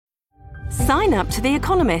Sign up to The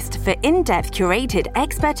Economist for in-depth curated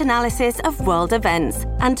expert analysis of world events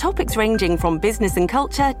and topics ranging from business and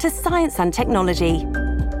culture to science and technology.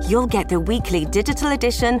 You'll get the weekly digital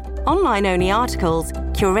edition, online-only articles,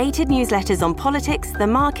 curated newsletters on politics, the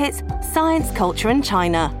markets, science, culture and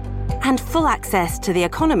China, and full access to The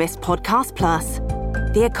Economist Podcast Plus.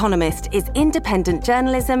 The Economist is independent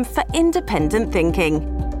journalism for independent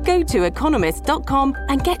thinking. Go to economist.com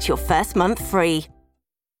and get your first month free.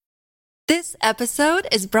 This episode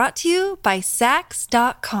is brought to you by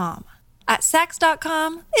Saks.com. At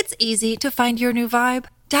Saks.com, it's easy to find your new vibe.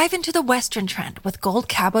 Dive into the Western trend with gold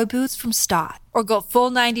cowboy boots from Stott, or go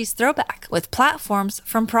full 90s throwback with platforms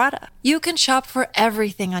from Prada. You can shop for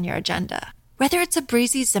everything on your agenda, whether it's a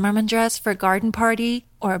breezy Zimmermann dress for a garden party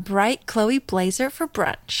or a bright Chloe blazer for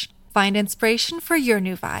brunch. Find inspiration for your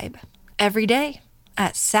new vibe every day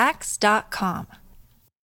at Saks.com.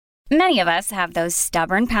 Many of us have those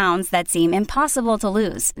stubborn pounds that seem impossible to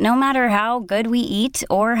lose, no matter how good we eat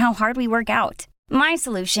or how hard we work out. My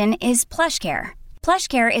solution is PlushCare.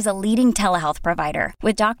 PlushCare is a leading telehealth provider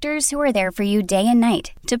with doctors who are there for you day and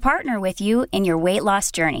night to partner with you in your weight loss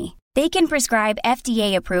journey. They can prescribe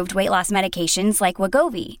FDA-approved weight loss medications like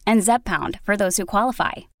Wegovy and Zepbound for those who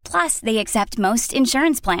qualify. Plus, they accept most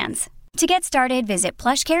insurance plans. To get started, visit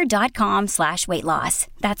plushcare.com/weightloss.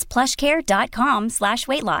 That's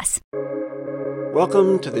plushcare.com/weightloss.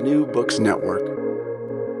 Welcome to the New Books Network.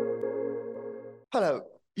 Hello,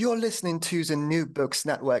 you're listening to the New Books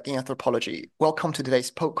Network in Anthropology. Welcome to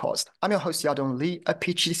today's podcast. I'm your host, Yadong Li, a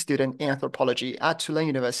PhD student in anthropology at Tulane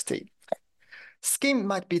University. Skin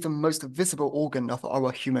might be the most visible organ of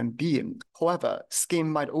our human being. However, skin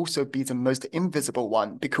might also be the most invisible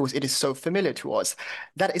one because it is so familiar to us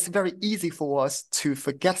that it's very easy for us to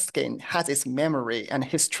forget skin has its memory and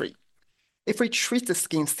history. If we treat the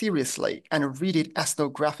skin seriously and read it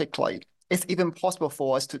ethnographically, it's even possible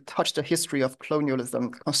for us to touch the history of colonialism,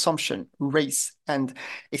 consumption, race, and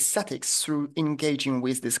aesthetics through engaging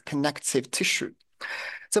with this connective tissue.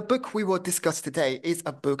 The book we will discuss today is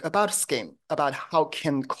a book about skin, about how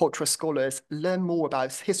can cultural scholars learn more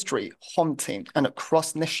about history, haunting, and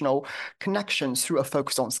cross-national connections through a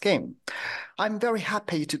focus on skin. I'm very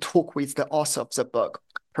happy to talk with the author of the book,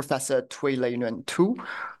 Professor Thuy Nguyen.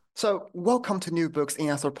 So welcome to New Books in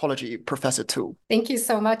Anthropology, Professor Thuy. Thank you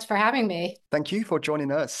so much for having me. Thank you for joining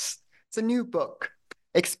us. The new book,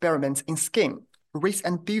 Experiments in Skin, Race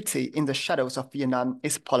and Beauty in the Shadows of Vietnam,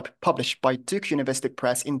 is published by Duke University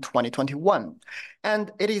Press in 2021,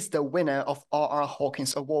 and it is the winner of R.R.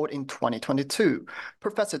 Hawkins Award in 2022.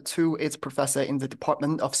 Professor Thuy is professor in the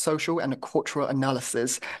Department of Social and Cultural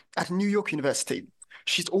Analysis at New York University.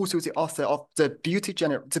 She's also the author of The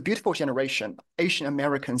Beautiful Generation, Asian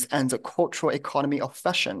Americans and the Cultural Economy of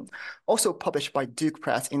Fashion, also published by Duke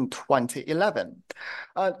Press in 2011.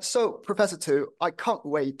 So, Professor Thuy, I can't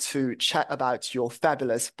wait to chat about your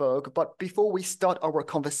fabulous book, but before we start our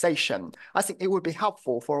conversation, I think it would be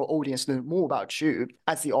helpful for our audience to know more about you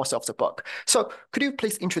as the author of the book. So, could you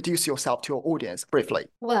please introduce yourself to our audience briefly?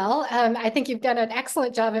 Well, I think you've done an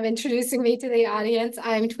excellent job of introducing me to the audience.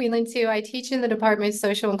 I'm Thuy Nguyen. I teach in the Department of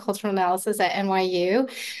Social and Cultural Analysis at NYU,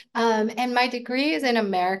 and my degree is in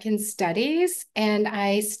American Studies, and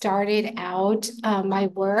I started out my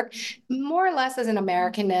work more or less as an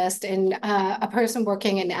Americanist and a person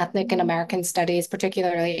working in ethnic and American studies,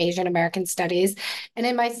 particularly Asian American studies. And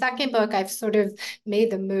in my second book, I've sort of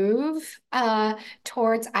made the move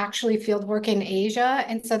towards actually fieldwork in Asia,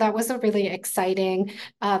 and so that was a really exciting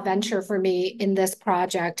venture for me in this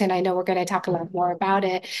project, and I know we're going to talk a lot more about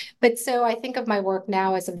it. But so I think of my work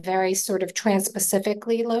now as a very sort of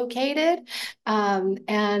trans-Pacifically located, and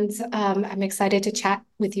I'm excited to chat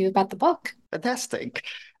with you about the book. Fantastic.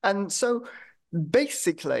 And so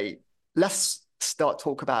basically, let's start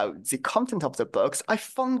talk about the content of the books. I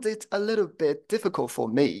found it a little bit difficult for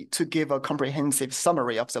me to give a comprehensive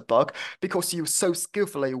summary of the book because you so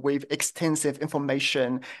skillfully weave extensive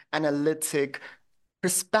information, analytic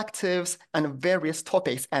perspectives, and various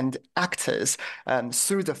topics and actors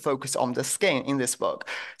through the focus on the skin in this book.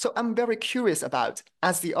 So I'm very curious about,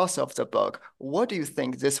 as the author of the book, what do you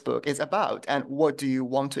think this book is about, and what do you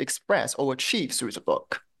want to express or achieve through the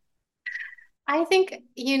book? I think,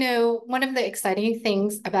 one of the exciting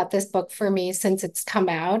things about this book for me since it's come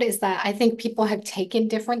out is that I think people have taken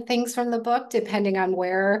different things from the book depending on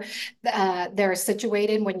where they're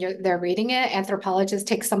situated when they're reading it. Anthropologists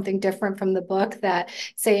take something different from the book that,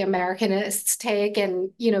 say, Americanists take,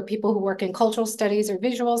 and, people who work in cultural studies or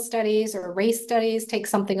visual studies or race studies take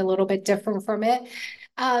something a little bit different from it.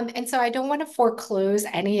 And so I don't want to foreclose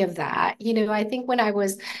any of that. I think when I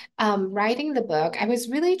was writing the book, I was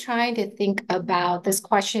really trying to think about this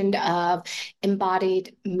question of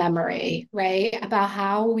embodied memory, right? About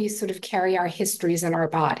how we sort of carry our histories in our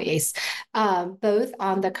bodies, both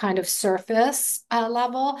on the kind of surface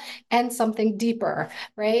level and something deeper,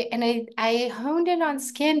 right? And I honed in on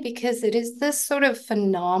skin because it is this sort of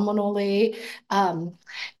phenomenally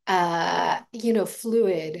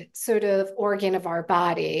fluid sort of organ of our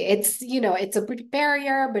body. It's a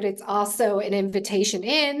barrier, but it's also an invitation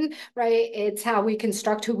in, right? It's how we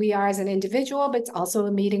construct who we are as an individual, but it's also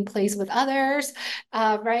a meeting place with others,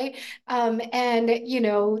 right? And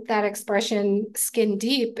that expression skin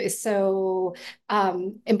deep is so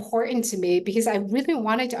important to me because I really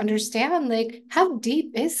wanted to understand like how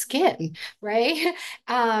deep is skin, right?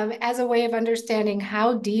 As a way of understanding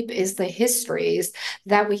how deep is the histories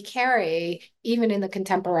that we carry even in the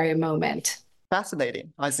contemporary moment.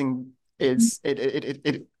 Fascinating. I think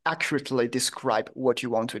it accurately describes what you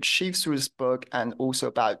want to achieve through this book and also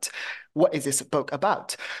about what is this book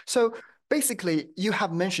about. So basically, you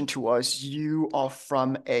have mentioned to us you are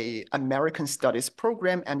from a American Studies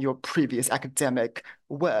program and your previous academic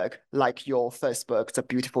work, like your first book, The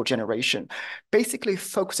Beautiful Generation, basically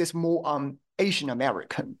focuses more on Asian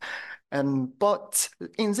American. But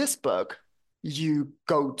in this book, you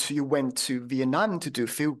went to Vietnam to do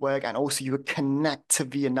field work, and also you connect to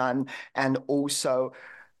Vietnam and also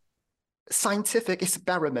scientific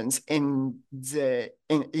experiments in the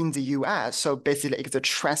US. So basically it's a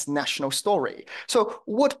transnational story. So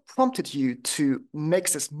what prompted you to make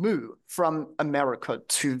this move from America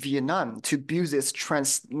to Vietnam to build this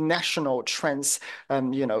transnational, trans-state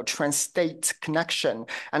connection?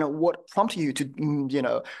 And what prompted you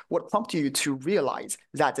to realize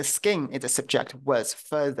that the skin is a subject worth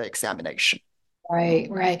further examination? Right,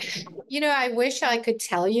 right. I wish I could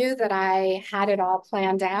tell you that I had it all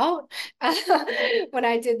planned out when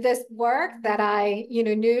I did this work, that I,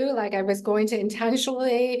 knew like I was going to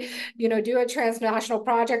intentionally, do a transnational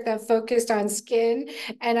project that focused on skin.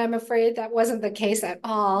 And I'm afraid that wasn't the case at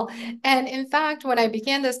all. And in fact, when I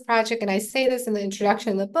began this project, and I say this in the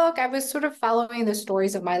introduction of the book, I was sort of following the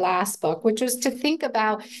stories of my last book, which was to think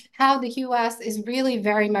about how the US is really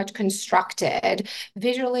very much constructed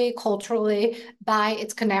visually, culturally, by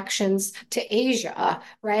its connections to Asia,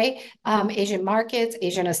 right? Asian markets,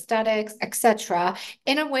 Asian aesthetics, etc.,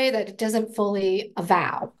 in a way that it doesn't fully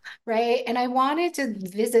avow, right? And I wanted to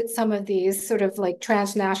visit some of these sort of like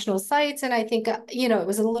transnational sites. And I think, it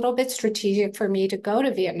was a little bit strategic for me to go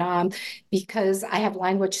to Vietnam because I have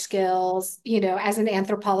language skills. As an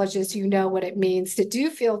anthropologist, you know what it means to do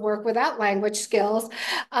field work without language skills.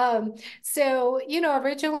 So,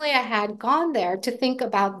 originally I had gone there to think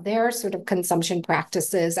about their sort of consumption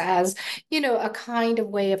practices as, a kind of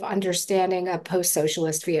way of understanding a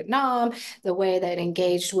post-socialist Vietnam, the way that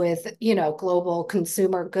engaged with, global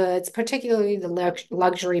consumer goods, particularly the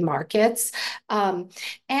luxury markets.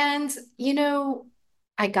 And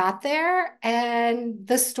I got there and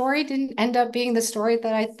the story didn't end up being the story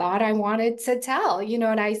that I thought I wanted to tell,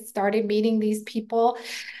 and I started meeting these people.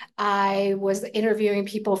 I was interviewing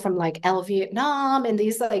people from like El Vietnam and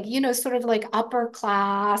these like, sort of like upper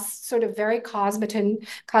class, sort of very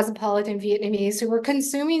cosmopolitan Vietnamese who were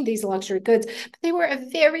consuming these luxury goods, but they were a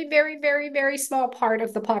very, very, very, very small part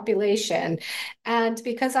of the population. And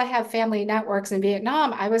because I have family networks in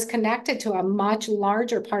Vietnam, I was connected to a much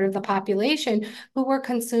larger part of the population who were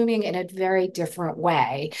consuming in a very different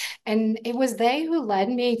way. And it was they who led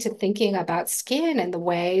me to thinking about skin and the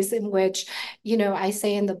ways in which, I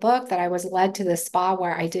say in the book that I was led to the spa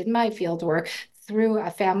where I did my field work through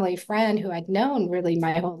a family friend who I'd known really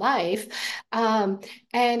my whole life. And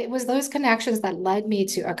it was those connections that led me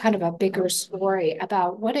to a kind of a bigger story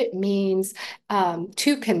about what it means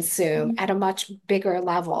to consume at a much bigger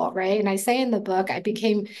level, right? And I say in the book, I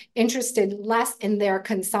became interested less in their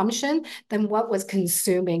consumption than what was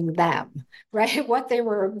consuming them, right? What they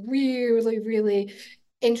were really, really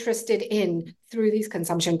interested in through these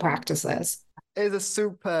consumption practices. It's a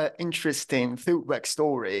super interesting fieldwork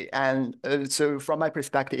story. And so from my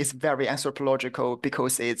perspective, it's very anthropological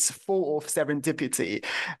because it's full of serendipity.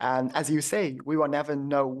 And as you say, we will never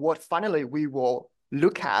know what finally we will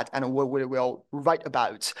look at and what we will write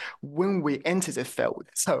about when we enter the field.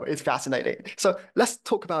 So it's fascinating. So let's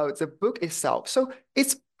talk about the book itself. So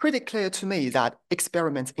it's pretty clear to me that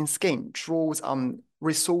experiments in skin draws on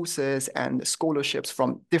resources and scholarships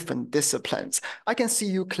from different disciplines. I can see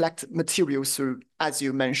you collect materials through, as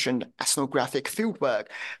you mentioned, ethnographic fieldwork,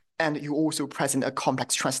 And you also present a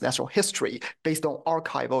complex transnational history based on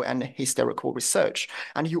archival and historical research.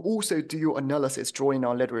 And you also do your analysis drawing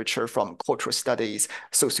on literature from cultural studies,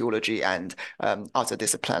 sociology, and other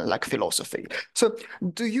disciplines like philosophy. So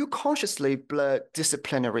do you consciously blur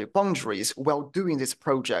disciplinary boundaries while doing this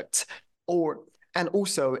project? And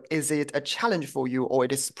also, is it a challenge for you, or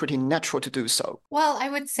it is pretty natural to do so? Well, I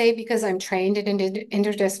would say because I'm trained in an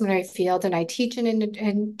interdisciplinary field and I teach in an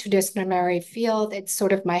interdisciplinary field, it's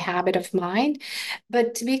sort of my habit of mind.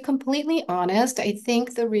 But to be completely honest, I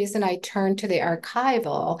think the reason I turned to the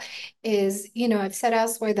archival is, I've said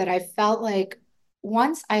elsewhere that I felt like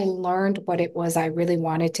once I learned what it was I really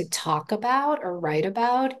wanted to talk about or write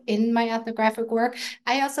about in my ethnographic work,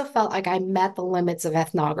 I also felt like I met the limits of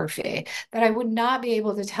ethnography, that I would not be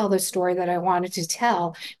able to tell the story that I wanted to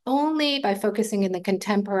tell only by focusing in the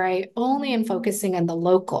contemporary, only in focusing in the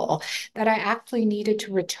local, that I actually needed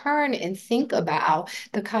to return and think about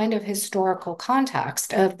the kind of historical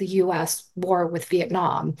context of the US war with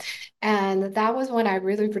Vietnam. And that was when I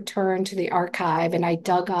really returned to the archive and I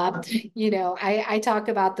dug up, I talk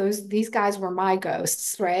about these guys were my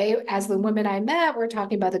ghosts, right? As the women I met were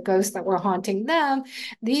talking about the ghosts that were haunting them.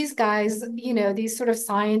 These guys, these sort of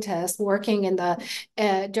scientists working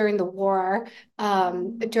during the war,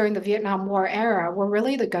 during the Vietnam War era, were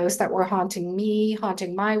really the ghosts that were haunting me,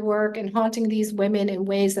 haunting my work, and haunting these women in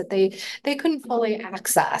ways that they couldn't fully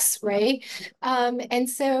access, right? And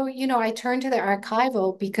so, I turned to the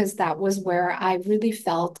archival because that was where I really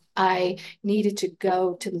felt I needed to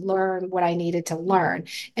go to learn what I needed to learn.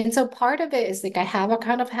 And so part of it is like I have a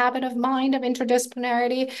kind of habit of mind of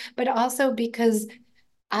interdisciplinarity, but also because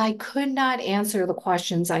I could not answer the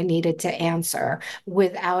questions I needed to answer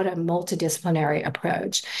without a multidisciplinary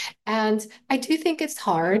approach. And I do think it's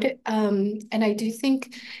hard. And I do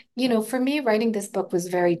think, for me, writing this book was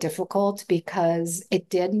very difficult because it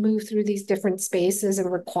did move through these different spaces and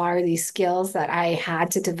require these skills that I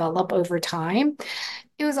had to develop over time.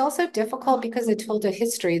 It was also difficult because it told a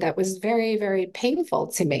history that was very, very painful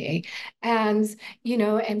to me. And,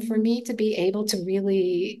 and for me to be able to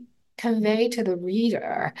really convey to the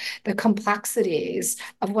reader the complexities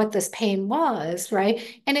of what this pain was,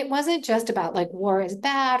 right? And it wasn't just about like war is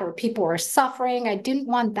bad or people are suffering. I didn't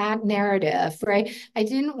want that narrative, right? I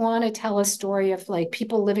didn't want to tell a story of like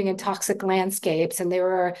people living in toxic landscapes and they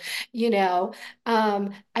were,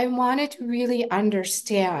 I wanted to really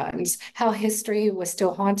understand how history was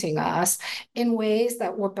still haunting us in ways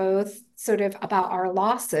that were both sort of about our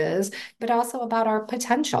losses, but also about our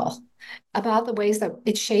potential, about the ways that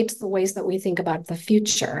it shapes the ways that we think about the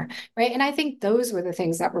future, right? And I think those were the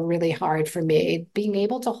things that were really hard for me, being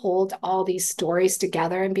able to hold all these stories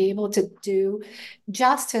together and be able to do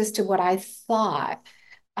justice to what I thought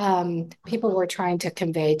people were trying to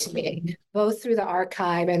convey to me, both through the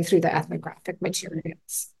archive and through the ethnographic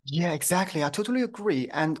materials. Yeah, exactly. I totally agree.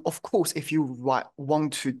 And of course, if you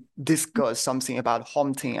want to discuss something about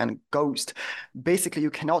haunting and ghost, basically you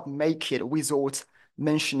cannot make it without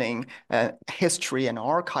mentioning history and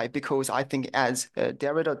archive, because I think as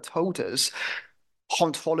Derrida told us,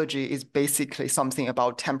 hauntology is basically something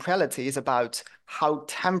about temporality. It's about how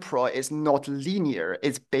temporal is not linear.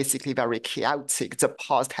 It's basically very chaotic. The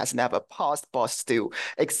past has never passed, but still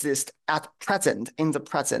exists at present, in the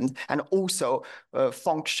present, and also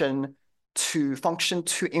function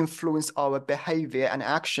to influence our behavior and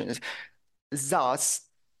actions. Thus,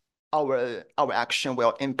 our action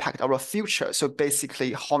will impact our future. So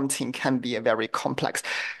basically, haunting can be a very complex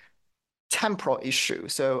temporal issue.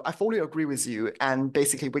 So I fully agree with you. And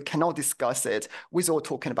basically, we cannot discuss it without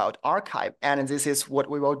talking about archive. And this is what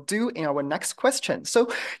we will do in our next question. So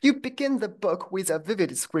you begin the book with a vivid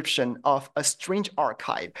description of a strange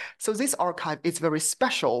archive. So this archive is very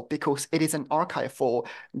special because it is an archive for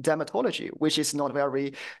dermatology, which is not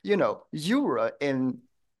very, usual in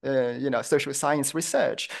social science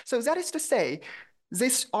research. So that is to say,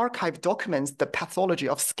 this archive documents the pathology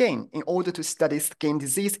of skin in order to study skin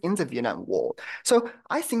disease in the Vietnam War. So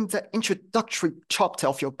I think the introductory chapter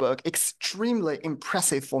of your book extremely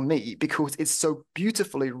impressive for me because it's so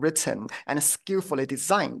beautifully written and skillfully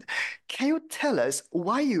designed. Can you tell us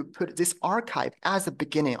why you put this archive as the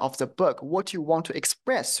beginning of the book? What you want to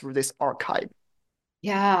express through this archive?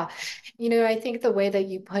 Yeah. I think the way that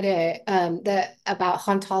you put it, that about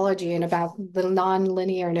hauntology and about the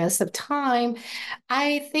non-linearness of time,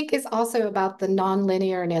 I think is also about the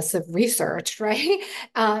non-linearness of research, right?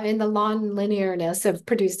 And the non-linearness of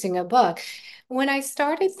producing a book. When I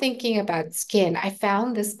started thinking about skin, I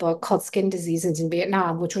found this book called Skin Diseases in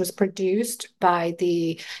Vietnam, which was produced by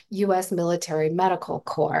the US Military Medical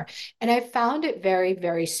Corps. And I found it very,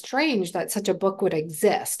 very strange that such a book would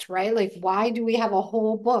exist, right? Like, why do we have a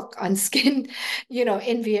whole book on skin,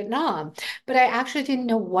 in Vietnam? But I actually didn't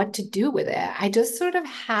know what to do with it. I just sort of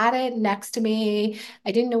had it next to me.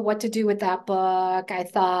 I didn't know what to do with that book. I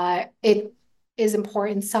thought it is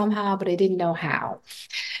important somehow, but I didn't know how.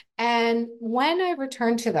 And when I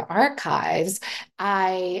returned to the archives,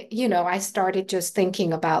 I started just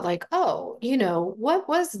thinking about like, oh, what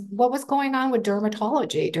was going on with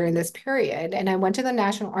dermatology during this period? And I went to the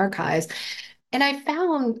National Archives and I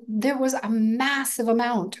found there was a massive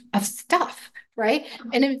amount of stuff, right?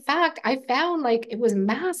 And in fact, I found like it was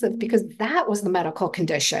massive because that was the medical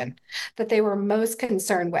condition that they were most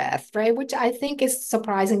concerned with, right? Which I think is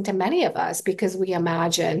surprising to many of us because we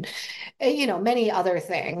imagine many other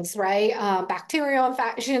things, right? Bacterial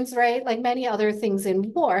infections, right? Like many other things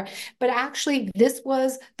in war. But actually, this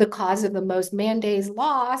was the cause of the most man days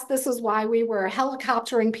lost. This is why we were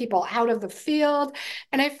helicoptering people out of the field.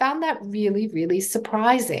 And I found that really, really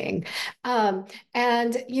surprising. And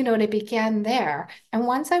it began there. And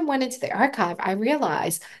once I went into the archive, I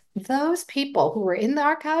realized those people who were in the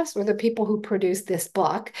archives were the people who produced this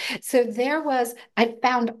book. So I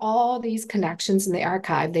found all these connections in the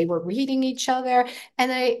archive. They were reading each other,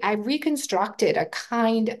 and I reconstructed a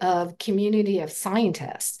kind of community of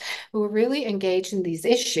scientists who were really engaged in these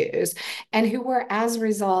issues and who were, as a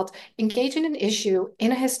result, engaged in an issue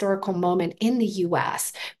in a historical moment in the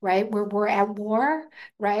US, right? Where we're at war,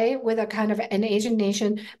 right, with a kind of an Asian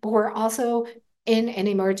nation, but we're also in an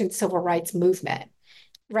emergent civil rights movement,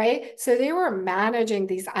 right? So they were managing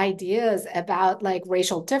these ideas about like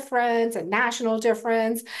racial difference and national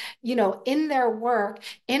difference, in their work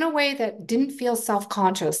in a way that didn't feel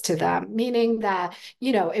self-conscious to them, meaning that,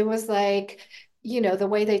 it was like, the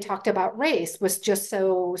way they talked about race was just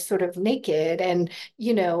so sort of naked and,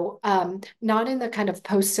 not in the kind of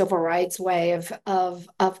post-civil rights way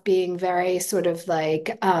of being very sort of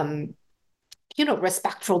like,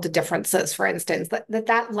 respectful to differences, for instance,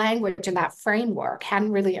 that language and that framework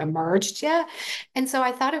hadn't really emerged yet. And so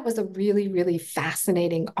I thought it was a really, really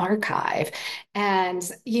fascinating archive. And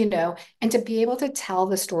to be able to tell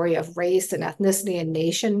the story of race and ethnicity and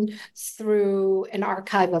nation through an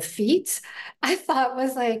archive of feet, I thought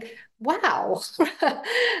was like, wow,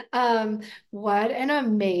 what an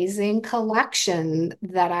amazing collection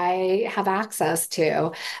that I have access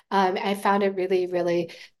to. I found it really, really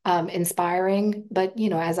inspiring, but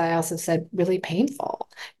as I also said, really painful,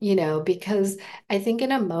 because I think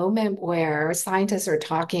in a moment where scientists are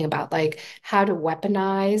talking about like how to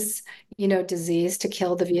weaponize, disease to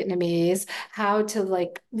kill the Vietnamese, how to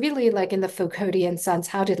like really like in the Foucauldian sense,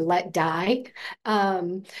 how to let die.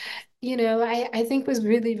 I think was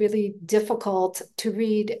really, really difficult to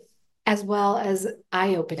read as well as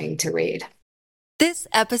eye-opening to read. This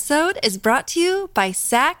episode is brought to you by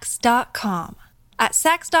Sax.com. At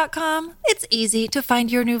Sax.com, it's easy to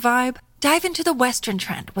find your new vibe. Dive into the Western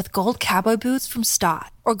trend with gold cowboy boots from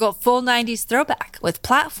Stott, or go full 90s throwback with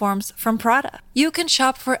platforms from Prada. You can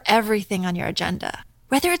shop for everything on your agenda,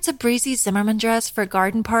 whether it's a breezy Zimmermann dress for a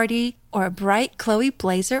garden party or a bright Chloe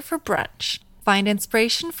blazer for brunch. Find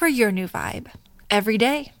inspiration for your new vibe every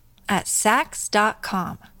day at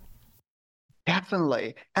Sax.com.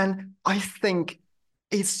 Definitely. And I think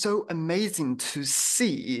it's so amazing to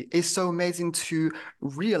see, it's so amazing to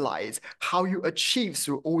realize how you achieve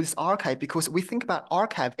through all this archive, because we think about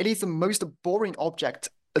archive, it is the most boring object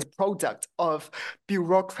as product of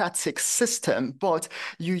bureaucratic system, but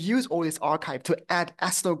you use all this archive to add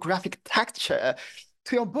ethnographic texture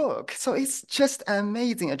to your book. So it's just an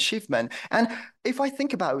amazing achievement. And if I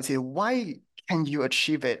think about it, why can you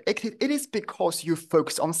achieve it? It is because you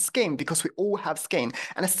focus on skin, because we all have skin,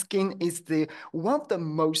 and skin is the one of the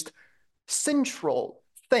most central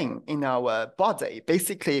thing in our body.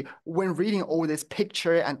 Basically, when reading all this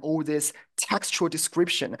picture and all this textual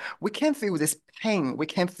description, we can feel this pain, we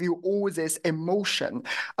can feel all this emotion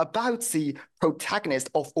about the protagonist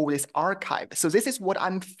of all this archive. So this is what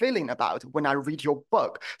I'm feeling about when I read your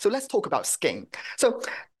book. So let's talk about skin. So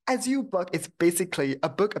as your book is basically a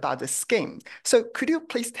book about the skin. So could you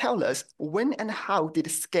please tell us when and how did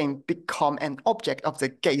skin become an object of the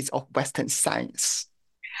gaze of Western science?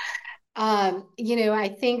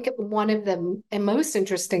 I think one of the most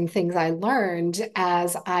interesting things I learned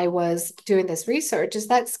as I was doing this research is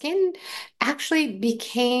that skin actually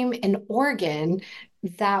became an organ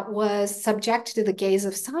that was subject to the gaze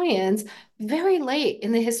of science very late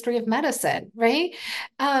in the history of medicine, right?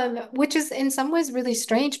 Which is in some ways really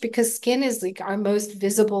strange because skin is like our most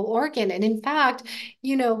visible organ. And in fact,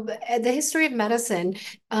 the history of medicine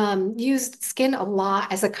used skin a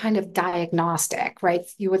lot as a kind of diagnostic, right?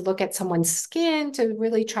 You would look at someone's skin to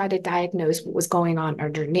really try to diagnose what was going on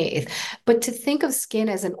underneath. But to think of skin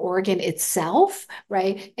as an organ itself,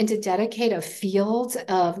 right, and to dedicate a field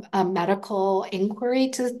of medical inquiry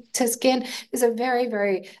to skin is a very,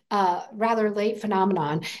 very rather late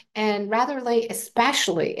phenomenon, and rather late,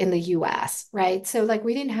 especially in the US, right? So, like,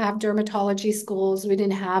 we didn't have dermatology schools, we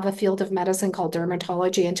didn't have a field of medicine called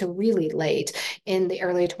dermatology until really late in the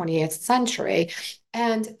early 20th century.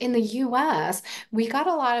 And in the US, we got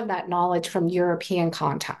a lot of that knowledge from European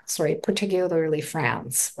contexts, right? Particularly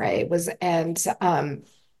France, right?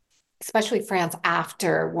 Especially France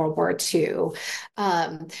after World War II,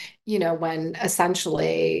 when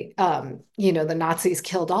essentially, the Nazis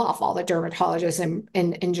killed off all the dermatologists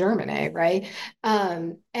in Germany, right?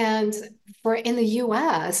 And for in the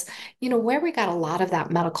US, where we got a lot of that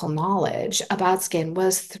medical knowledge about skin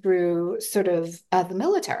was through sort of the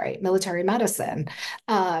military medicine.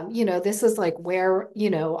 This is like where,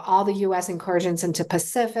 all the US incursions into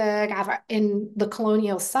Pacific, in the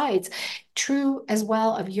colonial sites, true as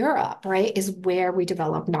well of Europe, right, is where we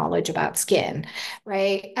develop knowledge about skin,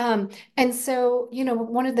 right? And so,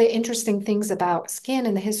 one of the interesting things about skin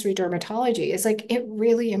in the history of dermatology is like it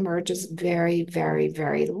really emerges very, very,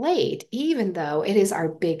 very late, even though it is our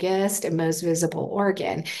biggest and most visible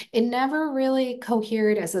organ. It never really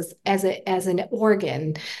cohered as an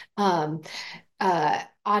organ.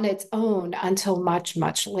 On its own until much,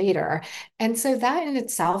 much later. And so that in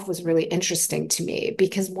itself was really interesting to me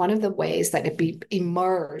because one of the ways that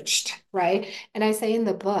emerged, right? And I say in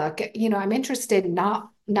the book, I'm interested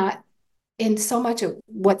not in so much of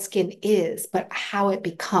what skin is, but how it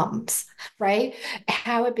becomes, right?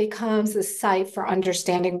 How it becomes a site for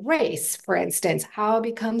understanding race, for instance, how it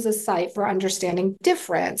becomes a site for understanding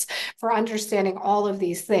difference, for understanding all of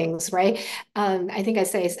these things, right? I think I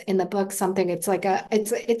say in the book something, it's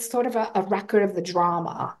sort of a record of the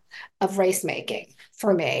drama of race making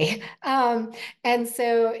for me. And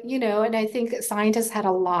so, and I think that scientists had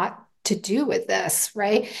a lot to do with this,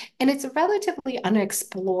 right? And it's a relatively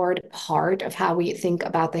unexplored part of how we think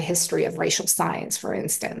about the history of racial science, for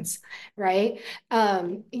instance, right?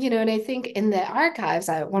 And I think in the archives,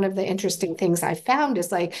 one of the interesting things I found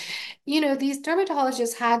is like, these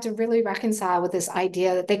dermatologists had to really reconcile with this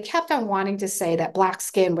idea that they kept on wanting to say that Black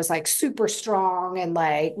skin was like super strong and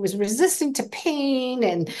like was resistant to pain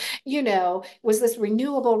and, was this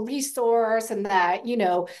renewable resource and that,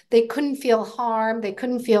 they couldn't feel harm, they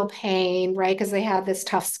couldn't feel pain, right? Because they had this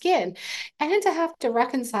tough skin. And to have to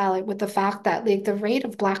reconcile it with the fact that like the rate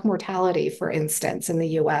of Black mortality, for instance, in the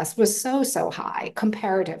US was so, so high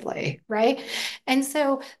comparatively, right? And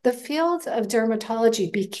so the field of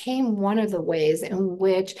dermatology became one of the ways in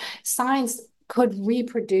which science could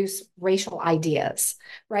reproduce racial ideas,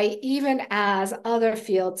 right? Even as other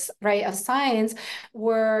fields, right, of science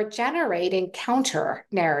were generating counter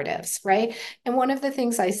narratives, right? And one of the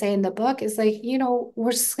things I say in the book is like,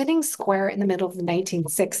 we're sitting square in the middle of the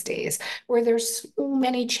 1960s, where there's so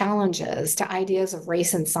many challenges to ideas of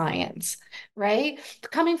race and science, right?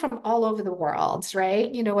 Coming from all over the world, right?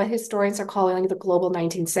 What historians are calling the global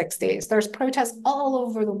 1960s. There's protests all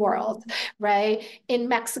over the world, right? In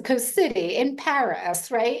Mexico City, in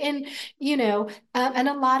Paris, right? And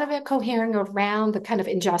a lot of it cohering around the kind of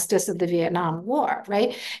injustice of the Vietnam War,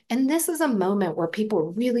 right? And this is a moment where people are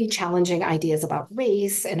really challenging ideas about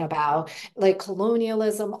race and about like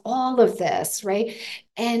colonialism, all of this, right?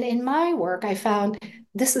 And in my work, I found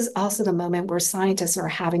this is also the moment where scientists are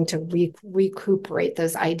having to recuperate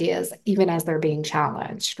those ideas, even as they're being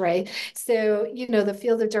challenged, right? So, the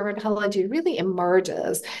field of dermatology really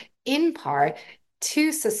emerges in part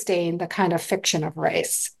to sustain the kind of fiction of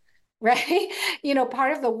race. Right?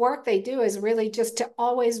 Part of the work they do is really just to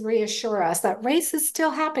always reassure us that race is still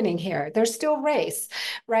happening here. There's still race,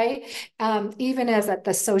 right? Even as at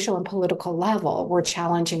the social and political level, we're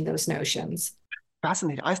challenging those notions.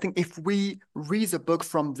 Fascinating. I think if we read the book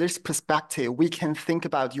from this perspective, we can think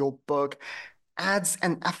about your book as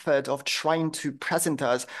an effort of trying to present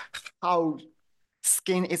us how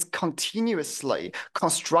skin is continuously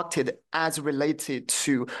constructed as related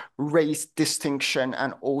to race distinction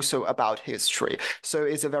and also about history. So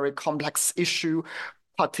it's a very complex issue,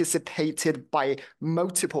 participated by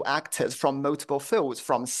multiple actors from multiple fields,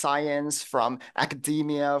 from science, from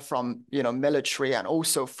academia, from military, and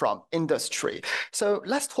also from industry. So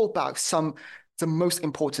let's talk about the most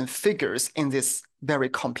important figures in this very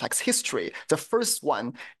complex history. The first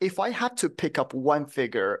one, if I had to pick up one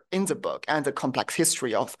figure in the book and the complex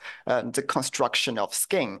history of the construction of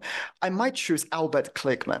skin, I might choose Albert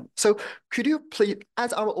Kligman. So could you please,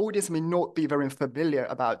 as our audience may not be very familiar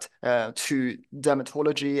about to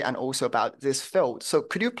dermatology and also about this field, so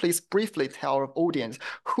could you please briefly tell our audience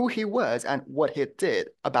who he was and what he did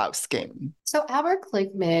about skin? So Albert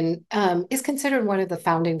Kligman is considered one of the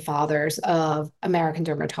founding fathers of American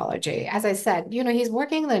dermatology. As I said, he's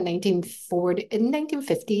working in the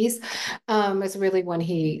 1950s is really when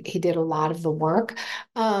he did a lot of the work.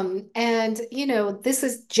 This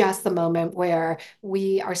is just the moment where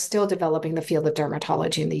we are still developing the field of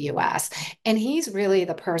dermatology in the US. And he's really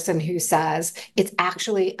the person who says it's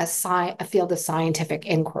actually a field of scientific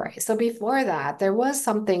inquiry. So before that, there was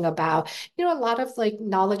something about, a lot of like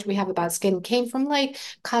knowledge we have about skin came from like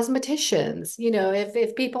cosmeticians.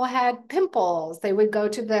 If people had pimples, they would go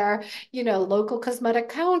to their, local cosmetic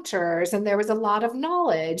counters, and there was a lot of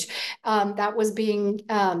knowledge that was being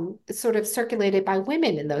sort of circulated by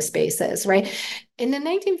women in those spaces, right? In the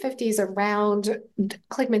 1950s, around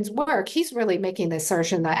Kligman's work, he's really making the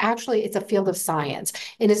assertion that actually it's a field of science.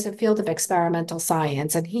 It is a field of experimental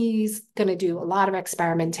science, and he's going to do a lot of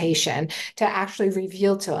experimentation to actually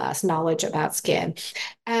reveal to us knowledge about skin.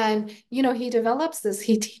 And, he develops this,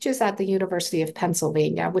 he teaches at the University of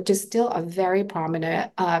Pennsylvania, which is still a very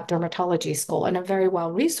prominent dermatology school and a very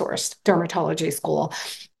well-resourced dermatology school.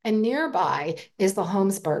 And nearby is the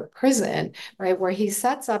Holmesburg prison, right, where he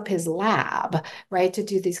sets up his lab, right, to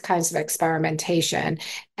do these kinds of experimentation.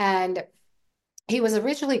 And he was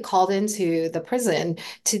originally called into the prison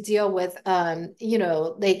to deal with,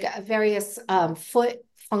 like various foot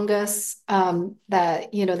fungus that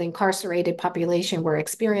the incarcerated population were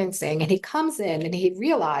experiencing. And he comes in and he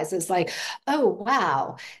realizes like, oh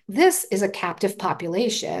wow, this is a captive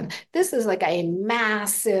population. This is like a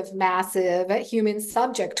massive human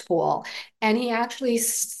subject pool. And he actually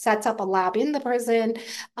sets up a lab in the prison,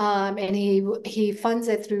 and he funds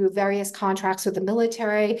it through various contracts with the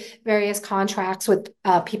military, various contracts with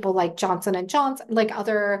people like Johnson and Johnson, like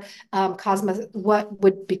other what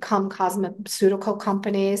would become cosmeceutical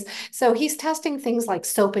companies. So he's testing things like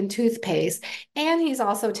soap and toothpaste, and he's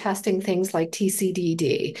also testing things like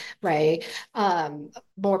TCDD, right?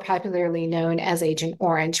 More popularly known as Agent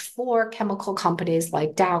Orange, for chemical companies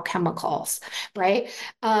like Dow Chemicals, right?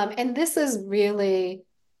 And this is really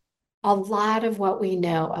a lot of what we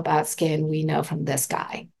know about skin, we know from this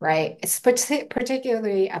guy, right? It's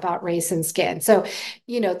particularly about race and skin. So,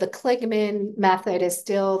 the Kligman method is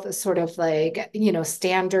still the sort of like,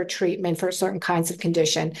 standard treatment for certain kinds of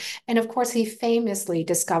condition. And of course, he famously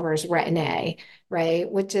discovers retin-A,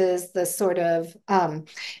 right? Which is the sort of,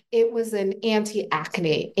 it was an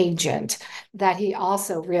anti-acne agent that he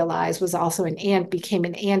also realized was also became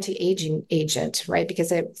an anti-aging agent, right?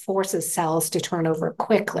 Because it forces cells to turn over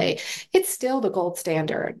quickly. It's still the gold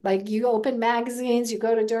standard. Like you open magazines, you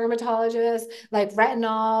go to dermatologists, like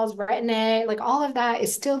retinols, retin-A, like all of that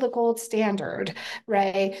is still the gold standard,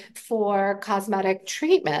 right? For cosmetic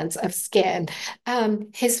treatments of skin.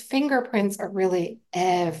 His fingerprints are really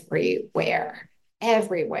everywhere,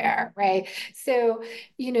 right? So,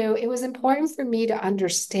 it was important for me to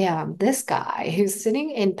understand this guy who's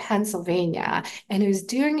sitting in Pennsylvania and who's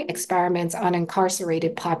doing experiments on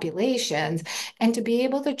incarcerated populations, and to be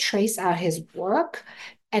able to trace out his work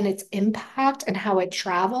and its impact and how it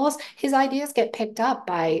travels. His ideas get picked up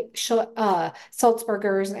by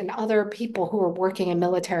Sulzbergers and other people who are working in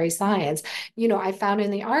military science. I found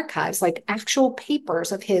in the archives like actual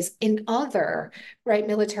papers of his in other, right,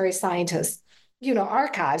 military scientists,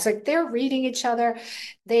 archives, like they're reading each other.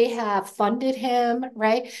 They have funded him,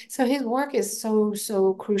 right? So his work is so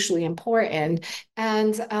crucially important.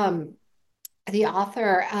 And the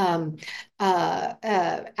author, Alan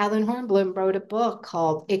Hornblum, wrote a book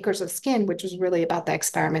called Acres of Skin, which was really about the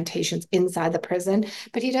experimentations inside the prison,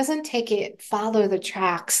 but he doesn't follow the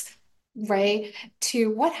tracks, right,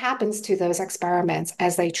 to what happens to those experiments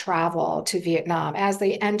as they travel to Vietnam, as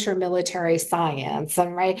they enter military science,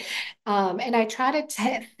 and right. And I try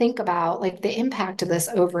to think about like the impact of this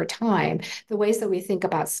over time, the ways that we think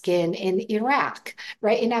about skin in Iraq,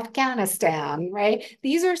 right, in Afghanistan, right?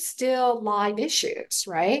 These are still live issues,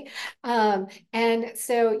 right? And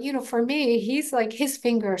so, for me, he's like his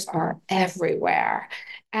fingers are everywhere,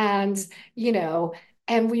 and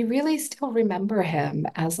And we really still remember him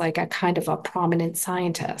as like a kind of a prominent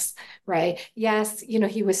scientist, right? Yes,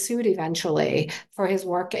 he was sued eventually for his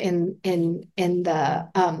work in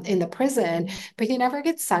the prison, but he never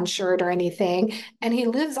gets censured or anything. And he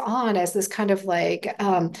lives on as this kind of like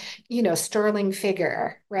sterling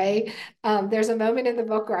figure, right? There's a moment in the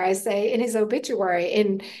book where I say in his obituary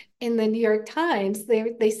in the New York Times,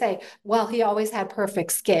 they say, well, he always had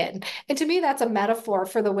perfect skin. And to me, that's a metaphor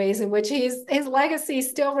for the ways in which his legacy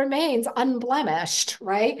still remains unblemished,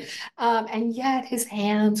 right? And yet his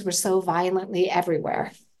hands were so violently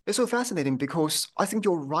everywhere. It's so fascinating because I think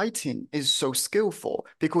your writing is so skillful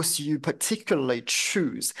because you particularly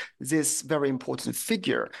choose this very important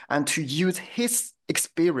figure and to use his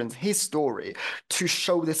experience, his story, to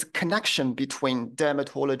show this connection between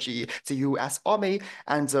dermatology, the US Army,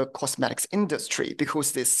 and the cosmetics industry,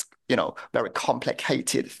 because this, very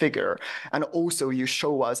complicated figure. And also you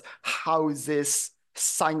show us how this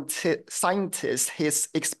scientist, his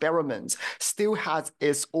experiments still has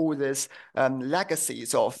its all this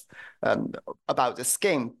legacies of about the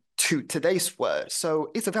skin to today's world.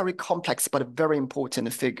 So it's a very complex but a very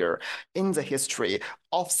important figure in the history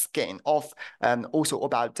of skin, of also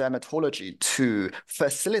about dermatology to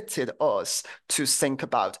facilitate us to think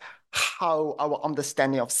about how our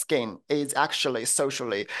understanding of skin is actually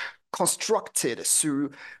socially constructed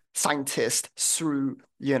through scientists, through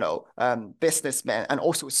businessmen, and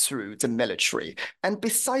also through the military. And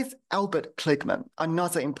besides Albert Kligman,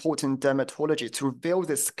 another important dermatologist to reveal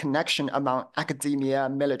this connection among academia,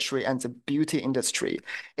 military, and the beauty industry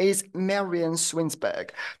is Marion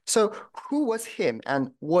Swinsberg. So who was him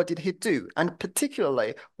and what did he do? And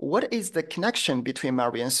particularly, what is the connection between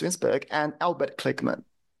Marion Swinsberg and Albert Kligman?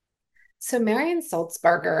 So Marion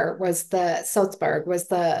Sulzberg was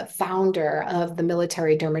the founder of the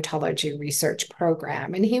military dermatology research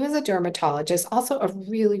program. And he was a dermatologist, also a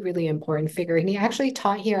really, really important figure. And he actually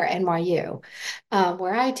taught here at NYU,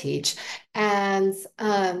 where I teach. And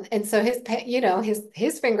so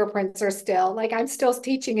his fingerprints are still like I'm still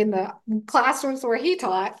teaching in the classrooms where he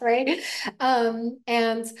taught, right?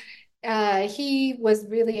 And he was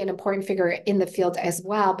really an important figure in the field as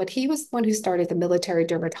well, but he was the one who started the military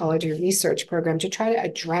dermatology research program to try to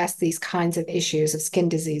address these kinds of issues of skin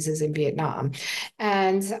diseases in Vietnam.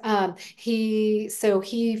 And he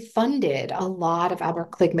funded a lot of Albert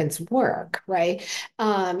Kligman's work, right?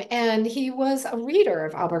 And he was a reader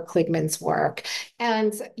of Albert Kligman's work.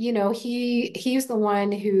 And, he's the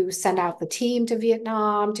one who sent out the team to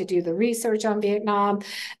Vietnam to do the research on Vietnam.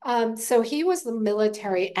 So he was the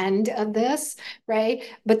military end of this, right?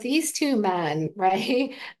 But these two men,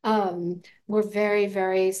 right, were very,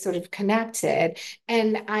 very sort of connected.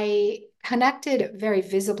 And I connected very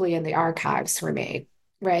visibly in the archives for me.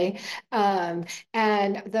 Right. And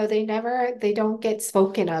though they don't get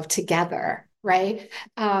spoken of together, right?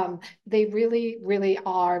 They really, really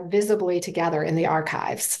are visibly together in the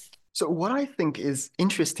archives. So what I think is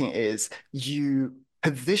interesting is you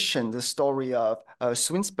position the story of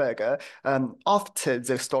Swinsberger after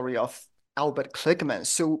the story of Albert Kligman.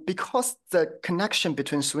 So because the connection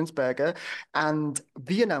between Swinsberger and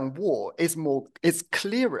Vietnam War is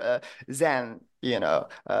clearer than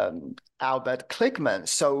Albert Kligman.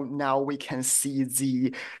 So now we can see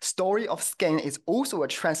the story of skin is also a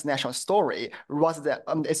transnational story, rather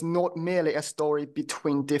than it's not merely a story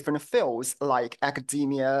between different fields like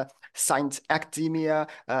academia, science, academia,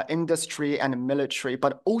 industry, and military,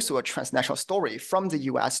 but also a transnational story from the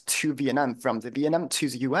US to Vietnam, from the Vietnam to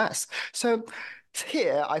the US. So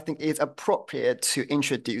here, I think it's appropriate to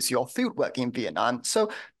introduce your fieldwork in Vietnam.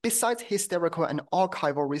 So besides historical and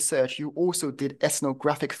archival research, you also did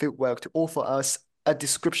ethnographic fieldwork to offer us a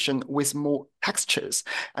description with more textures,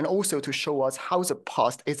 and also to show us how the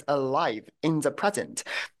past is alive in the present,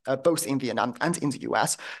 both in Vietnam and in the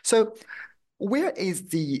US. So where is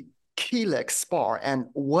the Keelik Spa and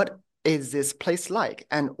what is this place like?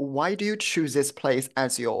 And why do you choose this place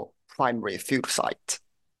as your primary field site?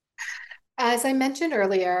 As I mentioned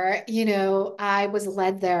earlier, I was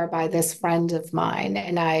led there by this friend of mine,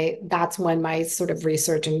 and that's when my sort of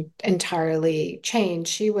research entirely changed.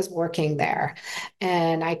 She was working there,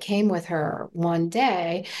 and I came with her one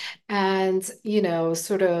day and,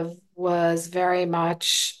 sort of was very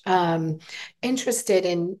much interested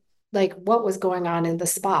in like what was going on in the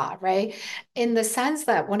spa, right? In the sense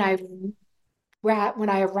that when I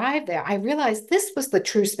arrived there, I realized this was the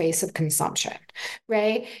true space of consumption,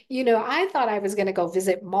 right? I thought I was going to go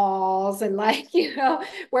visit malls and like,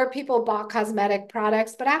 where people bought cosmetic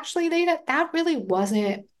products, but actually that really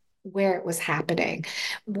wasn't where it was happening,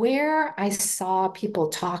 where I saw people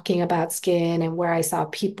talking about skin and where I saw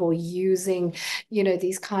people using,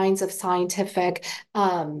 these kinds of scientific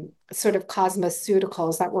sort of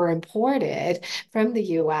cosmeceuticals that were imported from the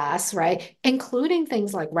US, right? Including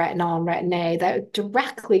things like retinol and retin-A that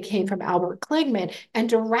directly came from Albert Kligman and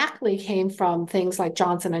directly came from things like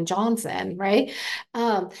Johnson and Johnson, right?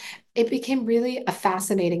 Um, it became really a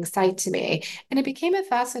fascinating site to me. And it became a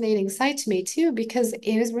fascinating site to me too, because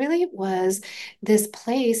it was this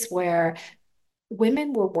place where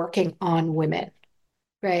women were working on women.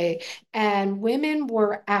 Right. And women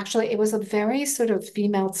were actually, it was a very sort of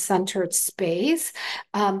female centered space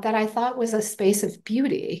that I thought was a space of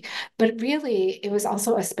beauty. But really, it was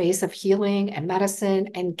also a space of healing and medicine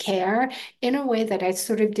and care in a way that I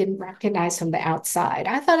sort of didn't recognize from the outside.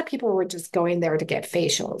 I thought people were just going there to get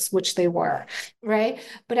facials, which they were. Right.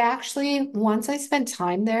 But actually, once I spent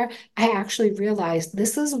time there, I actually realized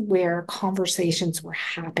this is where conversations were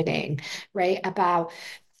happening, right? About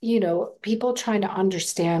people trying to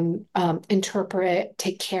understand, interpret,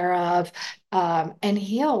 take care of, and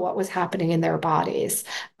heal what was happening in their bodies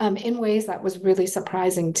in ways that was really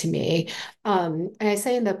surprising to me. And I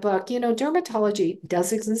say in the book, dermatology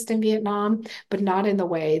does exist in Vietnam, but not in the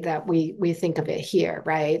way that we think of it here,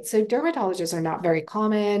 right? So dermatologists are not very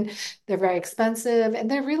common, they're very expensive, and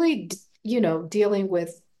they're really, dealing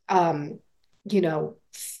with,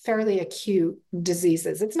 fairly acute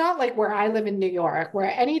diseases. It's not like where I live in New York,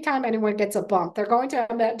 where anytime anyone gets a bump, they're going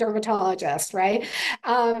to a dermatologist, right?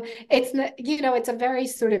 It's a very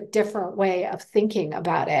sort of different way of thinking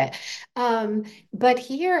about it. But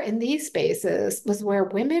here in these spaces was where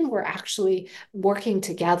women were actually working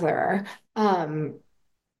together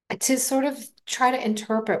to sort of try to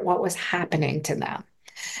interpret what was happening to them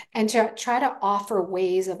and to try to offer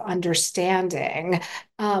ways of understanding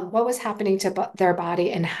what was happening to their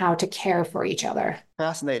body and how to care for each other.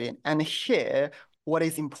 Fascinating. And here, what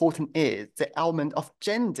is important is the element of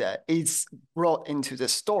gender is brought into the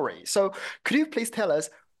story. So could you please tell us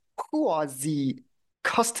who are the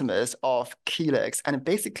customers of Helix, and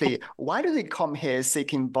basically why do they come here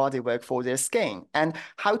seeking body work for their skin, and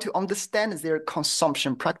how to understand their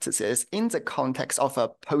consumption practices in the context of a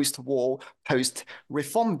post-war,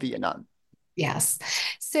 post-reform Vietnam? Yes.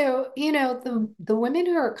 So, the women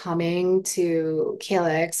who are coming to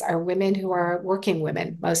Calyx are women who are working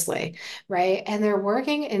women mostly, right? And they're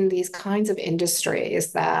working in these kinds of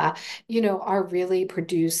industries that, are really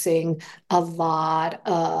producing a lot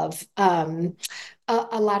of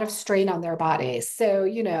a lot of strain on their bodies. So,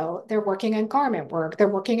 they're working in garment work, they're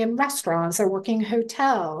working in restaurants, they're working in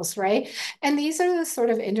hotels, right? And these are the sort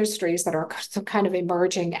of industries that are kind of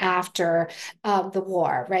emerging after the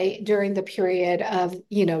war, right? During the period of,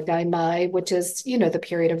 Dai Mai, which is, the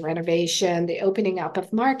period of renovation, the opening up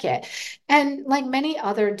of market. And like many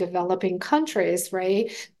other developing countries, right,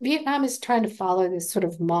 Vietnam is trying to follow this sort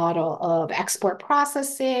of model of export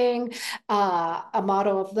processing, a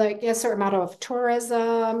model of like a certain model of tourism,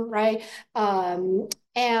 right?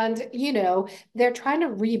 And they're trying to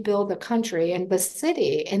rebuild the country and the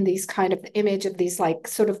city in these kind of image of these like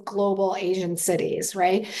sort of global Asian cities,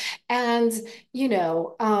 right? And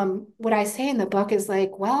what I say in the book is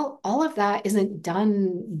like, well, all of that isn't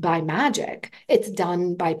done by magic. It's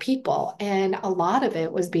done by people, and a lot of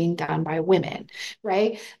it was being done by women,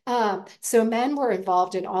 right? So men were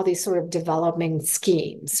involved in all these sort of development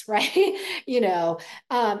schemes, right?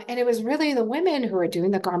 And it was really the women who were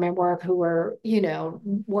doing the garment work, who were,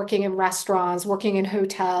 working in restaurants, working in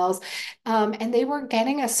hotels, and they were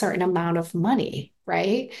getting a certain amount of money,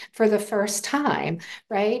 right, for the first time,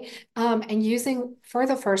 right, and using for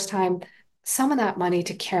the first time some of that money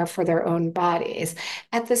to care for their own bodies.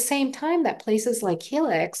 At the same time that places like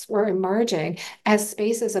Helix were emerging as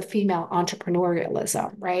spaces of female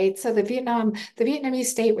entrepreneurialism, right? So the Vietnamese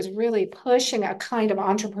state was really pushing a kind of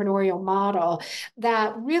entrepreneurial model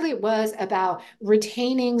that really was about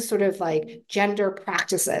retaining sort of like gender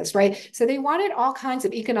practices, right? So they wanted all kinds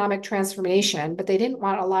of economic transformation, but they didn't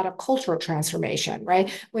want a lot of cultural transformation,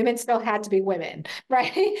 right? Women still had to be women,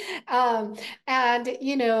 right? And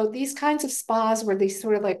these kinds of spas were these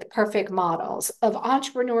sort of like perfect models of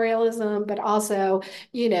entrepreneurialism, but also,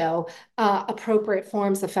 appropriate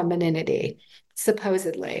forms of femininity,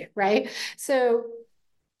 supposedly, right? So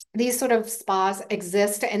these sort of spas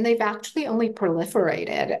exist, and they've actually only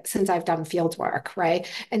proliferated since I've done field work, right?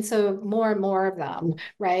 And so more and more of them,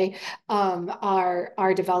 right,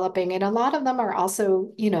 are developing, and a lot of them are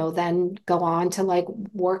also, then go on to like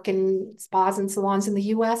work in spas and salons in the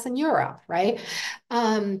U.S. and Europe, right?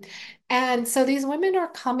 Um, and so these women are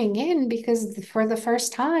coming in because for the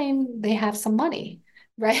first time they have some money.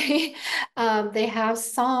 right? They have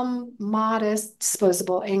some modest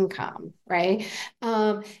disposable income, right?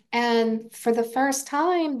 And for the first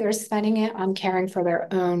time, they're spending it on caring for their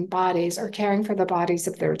own bodies or caring for the bodies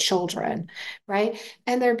of their children, right?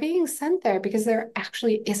 And they're being sent there because there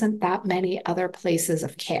actually isn't that many other places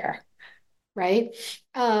of care, right?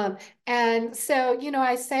 Um, and so,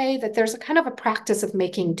 I say that there's a kind of a practice of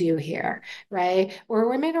making do here, right? Where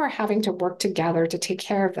women are having to work together to take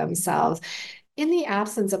care of themselves in the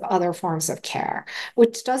absence of other forms of care,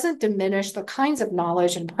 which doesn't diminish the kinds of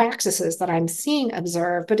knowledge and practices that I'm seeing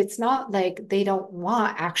observed, but it's not like they don't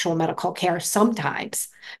want actual medical care sometimes,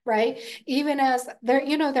 right? Even as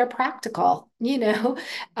they're practical,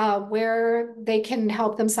 where they can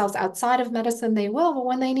help themselves outside of medicine, they will, but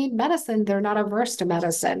when they need medicine, they're not averse to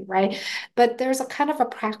medicine, right? But there's a kind of a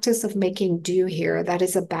practice of making do here that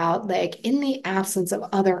is about like in the absence of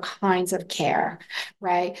other kinds of care,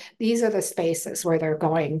 right? These are the spaces where they're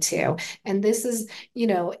going to. And this is,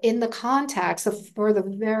 in the context of for the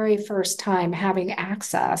very first time having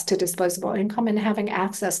access to disposable income and having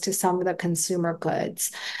access to some of the consumer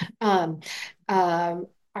goods um,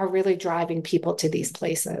 are really driving people to these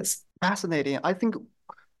places. Fascinating. I think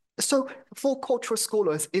so. For cultural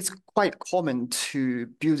scholars, it's quite common to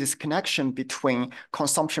build this connection between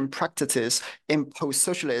consumption practices in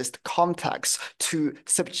post-socialist contexts to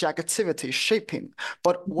subjectivity shaping.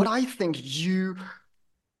 But what I think you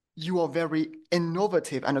are very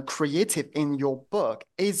innovative and creative in your book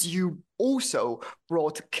is you also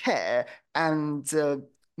brought care and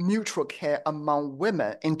mutual care among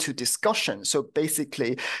women into discussion. So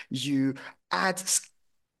basically, you add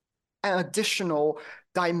an additional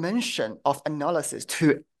dimension of analysis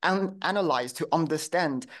to analyze, to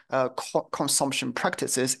understand consumption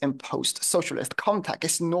practices in post-socialist context.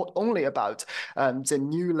 It's not only about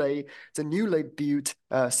the newly built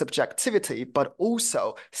subjectivity, but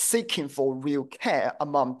also seeking for real care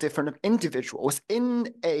among different individuals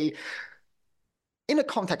in a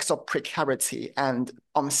context of precarity and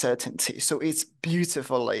uncertainty. So it's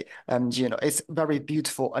beautifully, it's very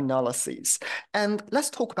beautiful analysis. And let's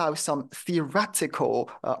talk about some theoretical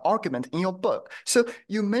argument in your book. So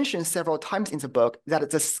you mentioned several times in the book that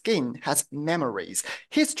the skin has memories.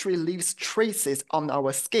 History leaves traces on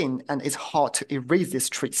our skin, and it's hard to erase these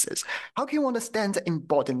traces. How can you understand the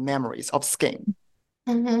embodied memories of skin?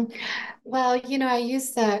 Mhm. Well, I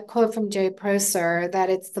use the quote from Jay Prosser that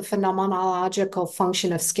it's the phenomenological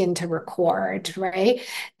function of skin to record, right?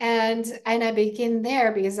 And I begin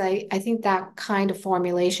there because I think that kind of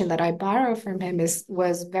formulation that I borrow from him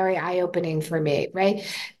was very eye-opening for me, right?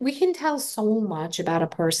 We can tell so much about a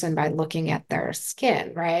person by looking at their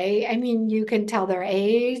skin, right? I mean, you can tell their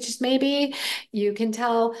age, maybe. You can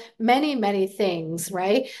tell many, many things,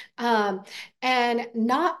 right? Um, and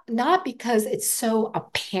not because it's so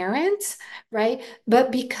apparent, right?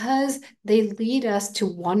 But because they lead us to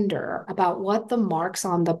wonder about what the marks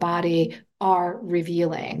on the body are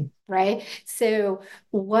revealing, right? So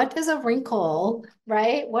what does a wrinkle,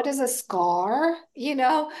 right? What is a scar?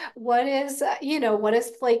 What is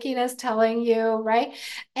flakiness telling you, right?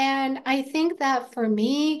 And I think that for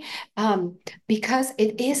me, because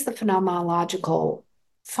it is the phenomenological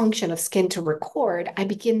function of skin to record, I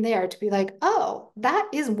begin there to be like, oh, that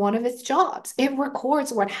is one of its jobs. It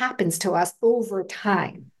records what happens to us over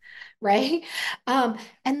time, right? And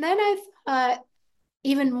then I've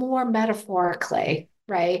even more metaphorically,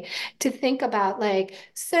 right? To think about like,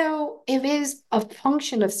 so if it is a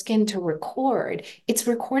function of skin to record, it's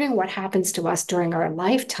recording what happens to us during our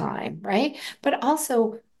lifetime, right? But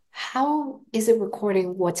also, how is it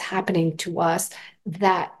recording what's happening to us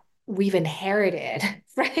that we've inherited,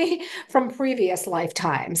 right, from previous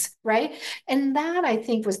lifetimes, right? And that I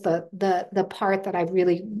think was the part that I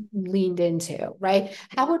really leaned into, right?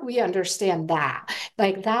 How would we understand that?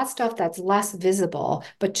 Like that stuff that's less visible,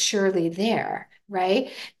 but surely there,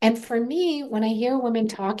 right? And for me, when I hear women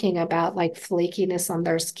talking about like flakiness on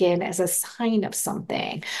their skin as a sign of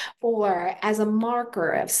something or as a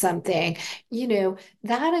marker of something,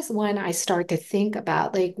 that is when I start to think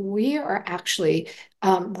about like we are actually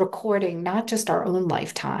recording not just our own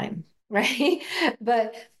lifetime, right?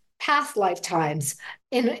 But past lifetimes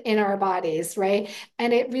in our bodies, right?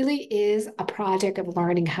 And it really is a project of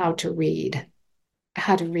learning how to read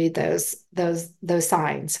those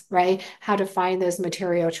signs, right? How to find those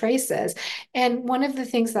material traces. And one of the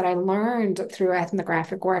things that I learned through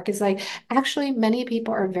ethnographic work is like actually many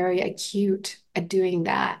people are very acute at doing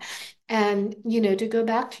that. And to go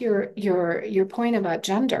back to your point about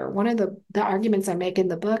gender, one of the arguments I make in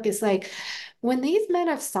the book is like when these men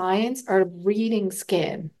of science are reading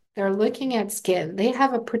skin, they're looking at skin, they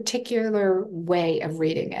have a particular way of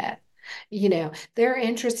reading it. They're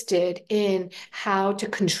interested in how to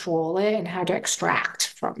control it and how to extract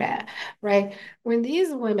from it, right? When these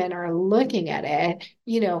women are looking at it,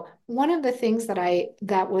 one of the things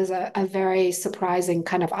that was a very surprising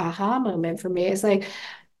kind of aha moment for me is like,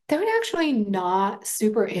 they're actually not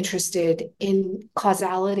super interested in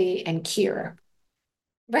causality and cure.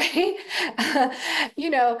 Right? you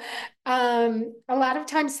know, a lot of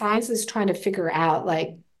times science is trying to figure out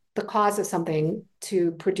like the cause of something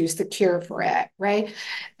to produce the cure for it, right?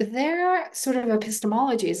 Their sort of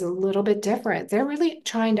epistemology is a little bit different. They're really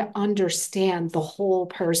trying to understand the whole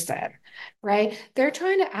person, right? They're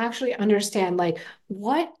trying to actually understand like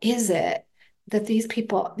what is it that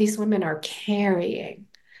these women are carrying,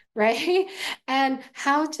 right? And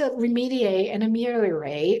how to remediate and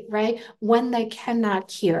ameliorate, right? When they cannot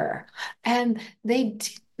cure. And they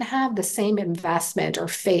didn't have the same investment or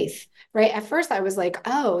faith, right? At first, I was like,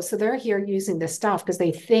 oh, so they're here using this stuff because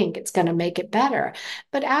they think it's going to make it better.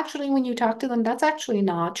 But actually, when you talk to them, that's actually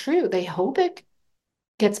not true. They hope it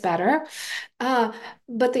gets better. Uh,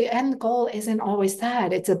 but the end goal isn't always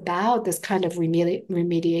that. It's about this kind of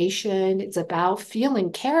remediation, it's about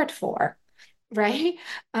feeling cared for, right?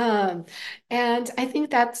 Um, and I think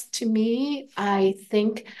that's to me, I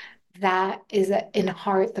think that is in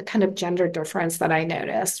heart the kind of gender difference that I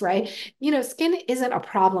notice, right? Skin isn't a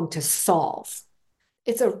problem to solve.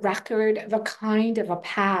 It's a record of a kind of a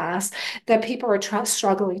past that people are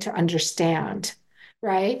struggling to understand,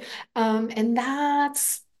 right? And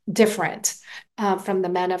that's different from the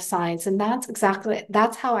men of science. And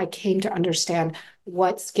that's how I came to understand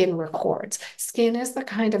what skin records. Skin is the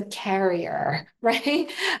kind of carrier,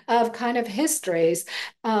 right, of kind of histories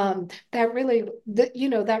that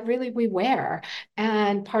really we wear.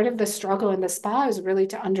 And part of the struggle in the spa is really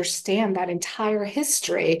to understand that entire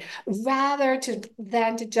history than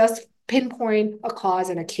to just pinpoint a cause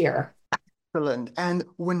and a cure. Excellent. And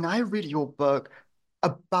when I read your book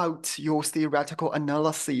about your theoretical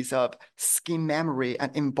analysis of skin memory and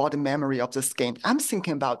embodied memory of the skin, I'm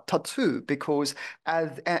thinking about tattoo because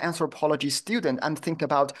as an anthropology student, I'm thinking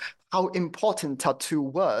about how important tattoo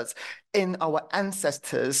was in our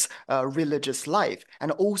ancestors' religious life,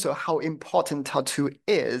 and also how important tattoo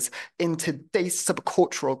is in today's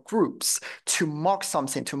subcultural groups to mark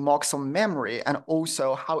something, to mark some memory, and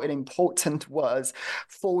also how it important was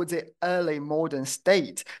for the early modern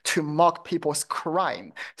state to mark people's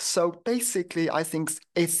crime. So basically, I think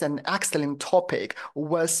it's an excellent topic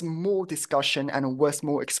worth more discussion and worth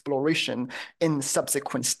more exploration in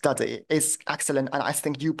subsequent study. It's excellent, and I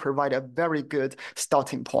think you provide a very good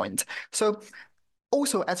starting point. So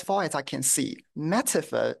also, as far as I can see,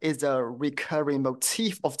 metaphor is a recurring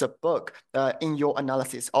motif of the book in your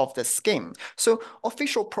analysis of the skin. So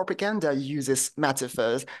official propaganda uses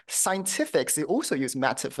metaphors, scientifics, they also use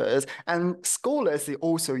metaphors, and scholars, they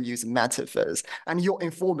also use metaphors. And your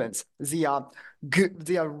informants, they are good,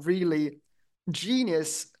 they are really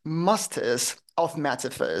genius masters of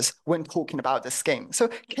metaphors when talking about the skin. So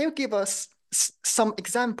can you give us some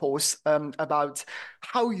examples about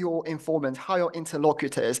how your informants, how your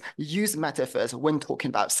interlocutors use metaphors when talking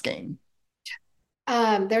about skin?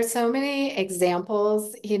 There's so many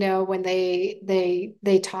examples, when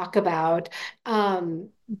um,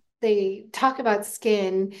 they talk about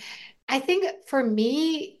skin. I think for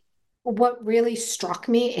me, what really struck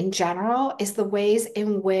me in general is the ways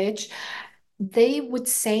in which they would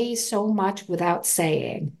say so much without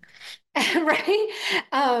saying. Right?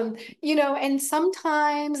 And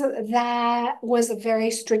sometimes that was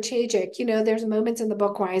very strategic. There's moments in the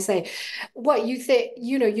book where I say, what you think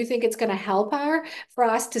it's going to help her for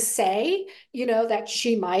us to say, that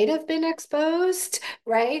she might have been exposed,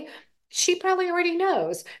 right? She probably already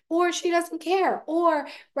knows, or she doesn't care, or,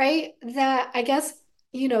 right? That I guess,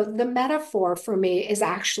 the metaphor for me is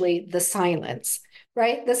actually the silence,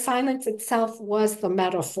 right? The silence itself was the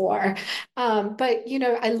metaphor. But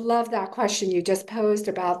I love that question you just posed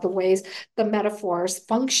about the ways the metaphors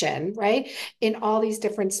function, right? In all these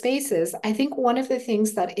different spaces. I think one of the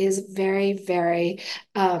things that is very, very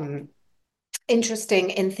interesting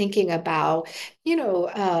in thinking about,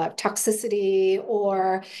 toxicity,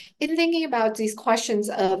 or in thinking about these questions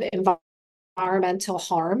of environmental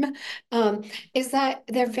harm, um, is that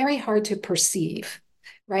they're very hard to perceive.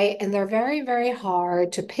 Right. And they're very, very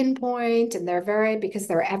hard to pinpoint. And because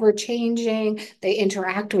they're ever changing, they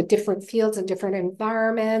interact with different fields and different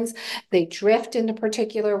environments. They drift in a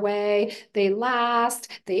particular way. They last,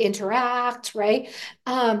 they interact. Right.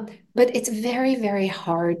 But it's very, very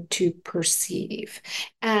hard to perceive.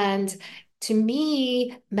 And to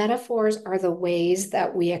me, metaphors are the ways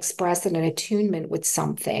that we express an attunement with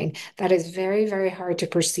something that is very, very hard to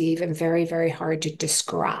perceive and very, very hard to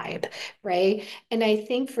describe, right? And I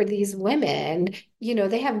think for these women,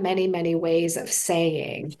 they have many, many ways of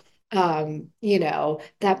saying,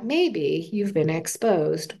 that maybe you've been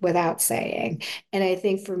exposed without saying. And I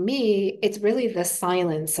think for me, it's really the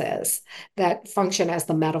silences that function as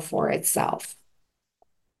the metaphor itself.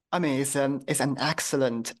 I mean, it's an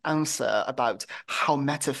excellent answer about how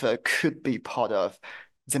metaphor could be part of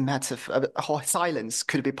the metaphor, how silence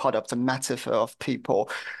could be part of the metaphor of people.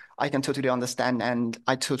 I can totally understand and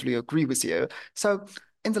I totally agree with you. So,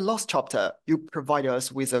 in the last chapter, you provide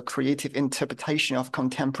us with a creative interpretation of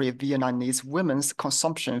contemporary Vietnamese women's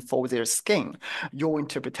consumption for their skin. Your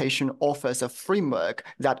interpretation offers a framework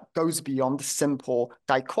that goes beyond simple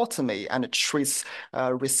dichotomy and treats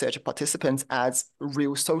research participants as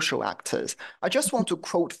real social actors. I just want to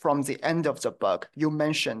quote from the end of the book. You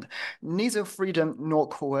mentioned, neither freedom nor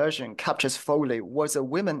coercion captures fully what the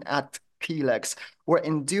women at Helix were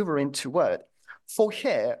enduring toward. For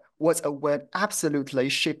here was a word absolutely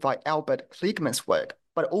shaped by Albert Kligman's work,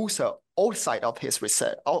 but also outside of his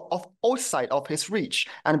research, outside of his reach,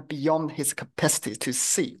 and beyond his capacity to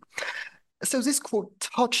see. So this quote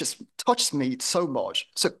touches me so much.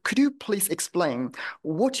 So could you please explain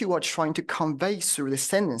what you are trying to convey through this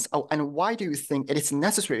sentence, and why do you think it is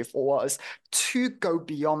necessary for us to go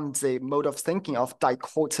beyond the mode of thinking of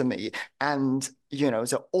dichotomy and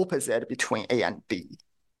the opposite between A and B?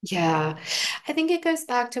 Yeah, I think it goes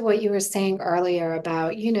back to what you were saying earlier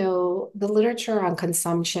about, the literature on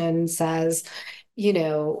consumption says, you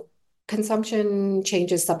know, consumption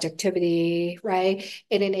changes subjectivity, right?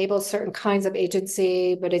 It enables certain kinds of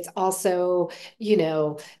agency, but it's also, you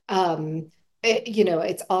know,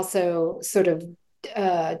 it's also sort of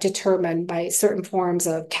determined by certain forms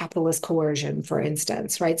of capitalist coercion, for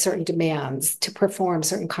instance, right? Certain demands to perform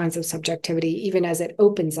certain kinds of subjectivity, even as it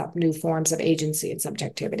opens up new forms of agency and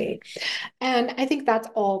subjectivity. And I think that's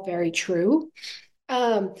all very true.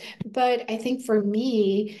 But I think for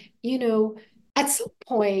me, at some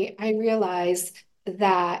point, I realized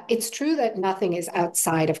that it's true that nothing is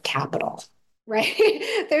outside of capital,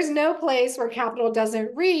 right? There's no place where capital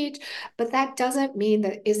doesn't reach, but that doesn't mean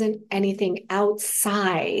there isn't anything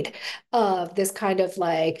outside of this kind of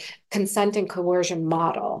like consent and coercion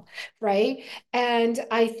model, right? And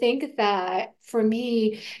I think that for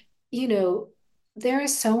me, you know, there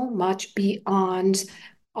is so much beyond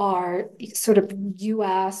our sort of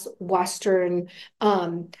US Western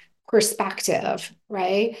perspective,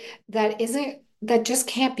 right? That just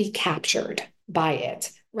can't be captured by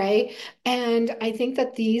it, right? And I think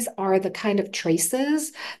that these are the kind of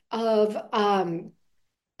traces of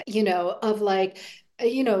of like,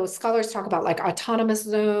 scholars talk about like autonomous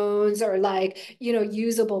zones or like,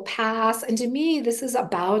 usable paths. And to me, this is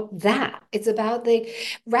about that. It's about like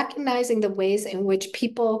recognizing the ways in which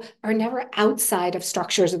people are never outside of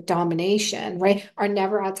structures of domination, right? Are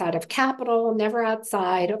never outside of capital, never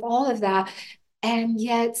outside of all of that. And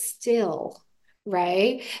yet still,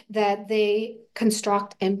 right, that they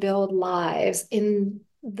construct and build lives in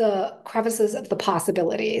the crevices of the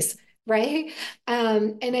possibilities, right?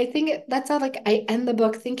 And I think that's how like I end the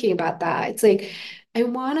book thinking about that. It's like I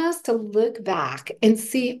want us to look back and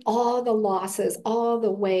see all the losses, all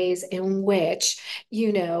the ways in which,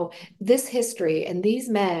 this history and these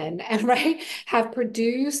men, and right, have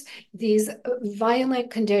produced these violent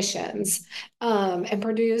conditions, and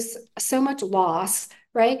produce so much loss,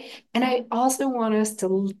 right? And I also want us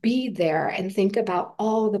to be there and think about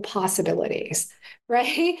all the possibilities,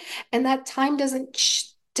 right? And that time doesn't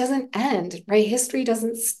end, right? History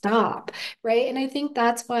doesn't stop, right? And I think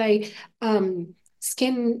that's why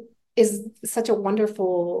skin is such a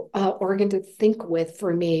wonderful organ to think with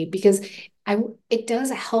for me, because it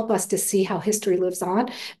does help us to see how history lives on,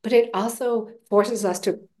 but it also forces us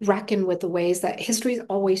to reckon with the ways that history is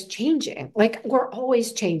always changing. Like we're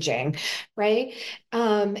always changing, right?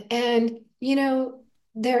 And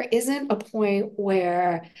there isn't a point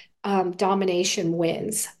where domination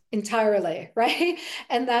wins entirely, right?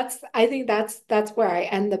 And I think that's where I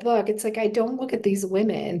end the book. It's like I don't look at these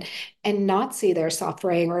women and not see their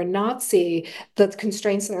suffering or not see the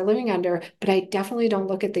constraints they're living under, but I definitely don't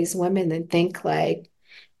look at these women and think like,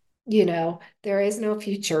 there is no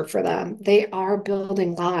future for them. They are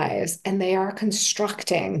building lives and they are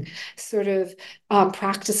constructing sort of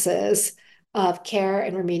practices of care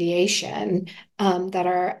and remediation that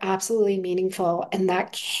are absolutely meaningful and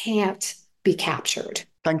that can't be captured.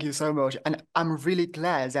 Thank you so much. And I'm really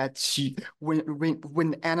glad that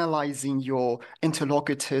when analyzing your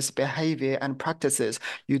interlocutors' behavior and practices,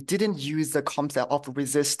 you didn't use the concept of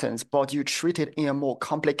resistance, but you treat it in a more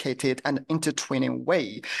complicated and intertwining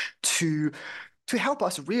way to help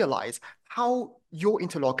us realize how your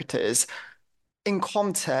interlocutors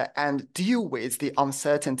encounter and deal with the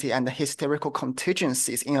uncertainty and the historical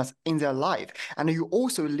contingencies in their life. And you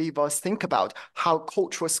also leave us think about how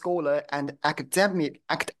cultural scholar and academic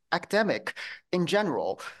in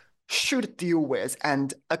general should deal with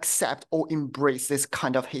and accept or embrace this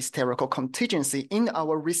kind of historical contingency in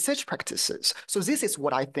our research practices. So this is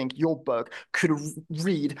what I think your book could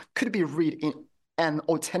be read in an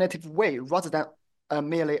alternative way rather than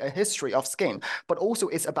merely a history of skin, but also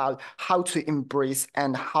it's about how to embrace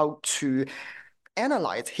and how to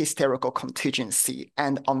analyze historical contingency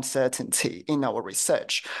and uncertainty in our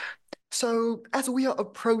research. So as we are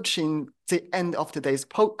approaching the end of today's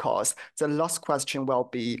podcast, the last question will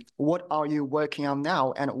be, what are you working on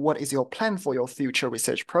now and what is your plan for your future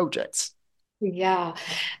research projects? Yeah.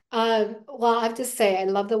 Well, I have to say, I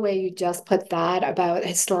love the way you just put that about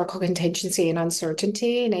historical contingency and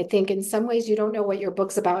uncertainty. And I think in some ways you don't know what your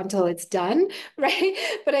book's about until it's done, right?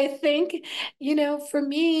 But I think, for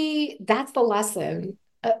me, that's the lesson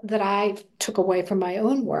that I took away from my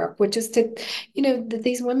own work, which is to, that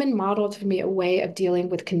these women modeled for me a way of dealing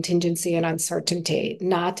with contingency and uncertainty,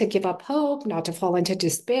 not to give up hope, not to fall into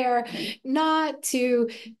despair, not to,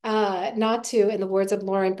 in the words of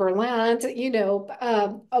Lauren Berlant,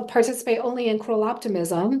 participate only in cruel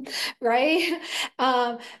optimism, right?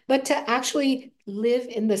 But to actually live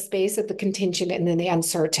in the space of the contingent and then the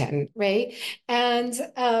uncertain, right? And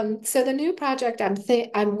so the new project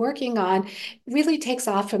I'm working on really takes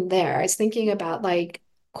off from there. It's thinking about like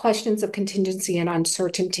questions of contingency and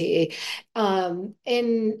uncertainty, in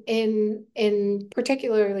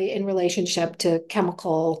particularly in relationship to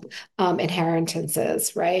chemical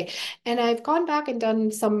inheritances, right? And I've gone back and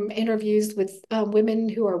done some interviews with women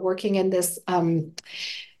who are working in this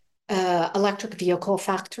electric vehicle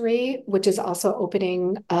factory, which is also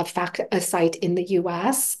opening a site in the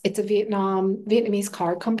US. It's a Vietnamese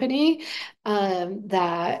car company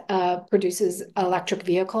that produces electric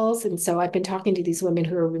vehicles. And so I've been talking to these women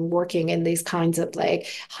who have been working in these kinds of like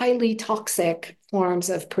highly toxic forms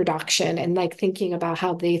of production and like thinking about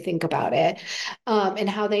how they think about it, and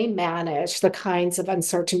how they manage the kinds of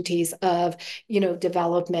uncertainties of,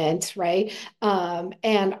 development, right?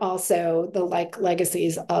 And also the like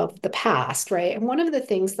legacies of the past, right? And one of the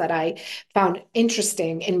things that I found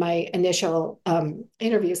interesting in my initial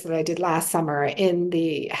interviews that I did last summer in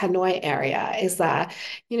the Hanoi area is that,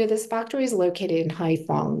 this factory is located in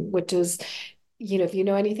Haiphong, which is, if you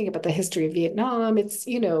know anything about the history of Vietnam, it's,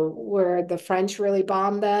 where the French really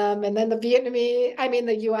bombed them. And then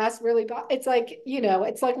the US really it's like,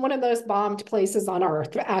 it's like one of those bombed places on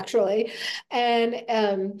earth, actually. And,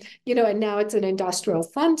 and now it's an industrial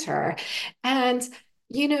center. And,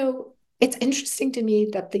 it's interesting to me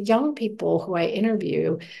that the young people who I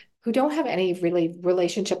interview who don't have any really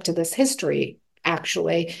relationship to this history,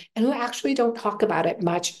 actually, and who actually don't talk about it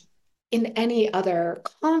much in any other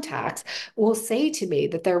context will say to me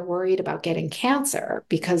that they're worried about getting cancer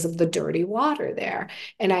because of the dirty water there.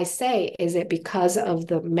 And I say, is it because of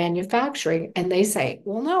the manufacturing? And they say,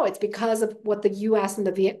 well, no, it's because of what the US and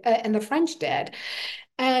the French did.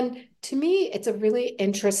 And to me, it's a really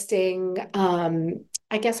interesting,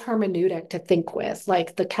 I guess, hermeneutic to think with,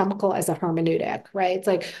 like the chemical as a hermeneutic, right? It's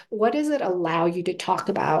like, what does it allow you to talk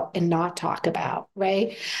about and not talk about,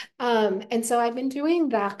 right? And so I've been doing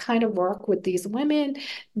that kind of work with these women,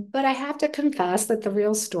 but I have to confess that the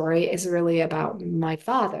real story is really about my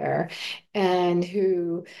father, and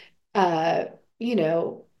who, uh,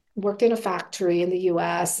 worked in a factory in the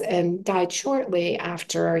US and died shortly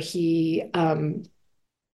after he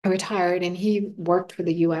retired, and he worked for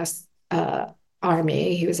the US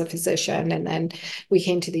Army. He was a physician, and then we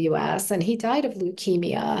came to the US, and he died of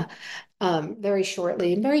leukemia very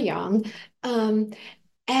shortly and very young. And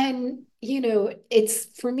it's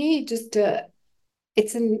for me just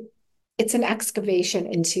it's an it's an excavation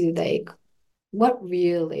into like what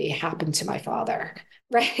really happened to my father,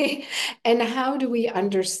 right? And how do we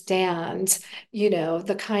understand,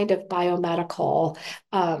 the kind of biomedical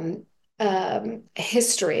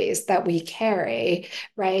histories that we carry,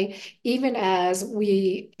 right? Even as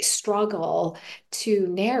we struggle to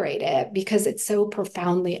narrate it because it's so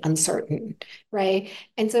profoundly uncertain, right?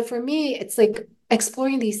 And so for me, it's like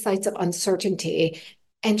exploring these sites of uncertainty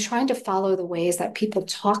and trying to follow the ways that people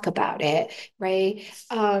talk about it, right?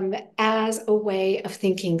 As a way of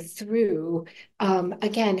thinking through,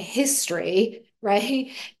 again, history,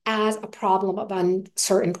 right? As a problem of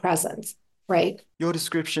uncertain presence, right? Your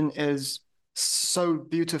description is so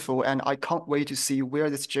beautiful, and I can't wait to see where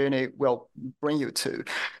this journey will bring you to.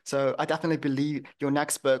 So I definitely believe your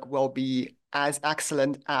next book will be as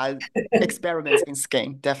excellent as Experiments in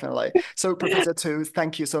Skin, definitely. So Professor Thuy,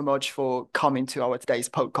 thank you so much for coming to our today's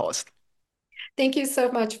podcast. Thank you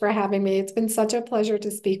so much for having me. It's been such a pleasure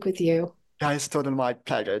to speak with you. Yeah, it's totally my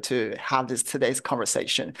pleasure to have today's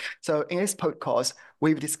conversation. So in this podcast,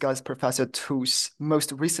 we've discussed Professor Thuy's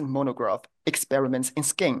most recent monograph, Experiments in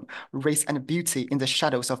Skin, Race and Beauty in the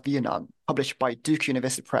Shadows of Vietnam, published by Duke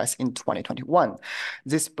University Press in 2021.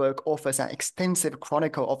 This book offers an extensive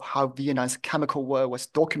chronicle of how Vietnam's chemical war was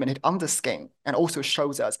documented on the skin, and also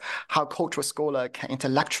shows us how cultural scholars can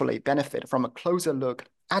intellectually benefit from a closer look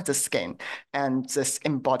at the skin and this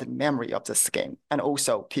embodied memory of the skin, and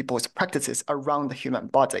also people's practices around the human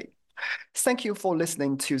body. Thank you for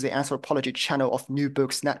listening to the Anthropology channel of New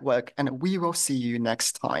Books Network, and we will see you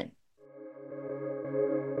next time.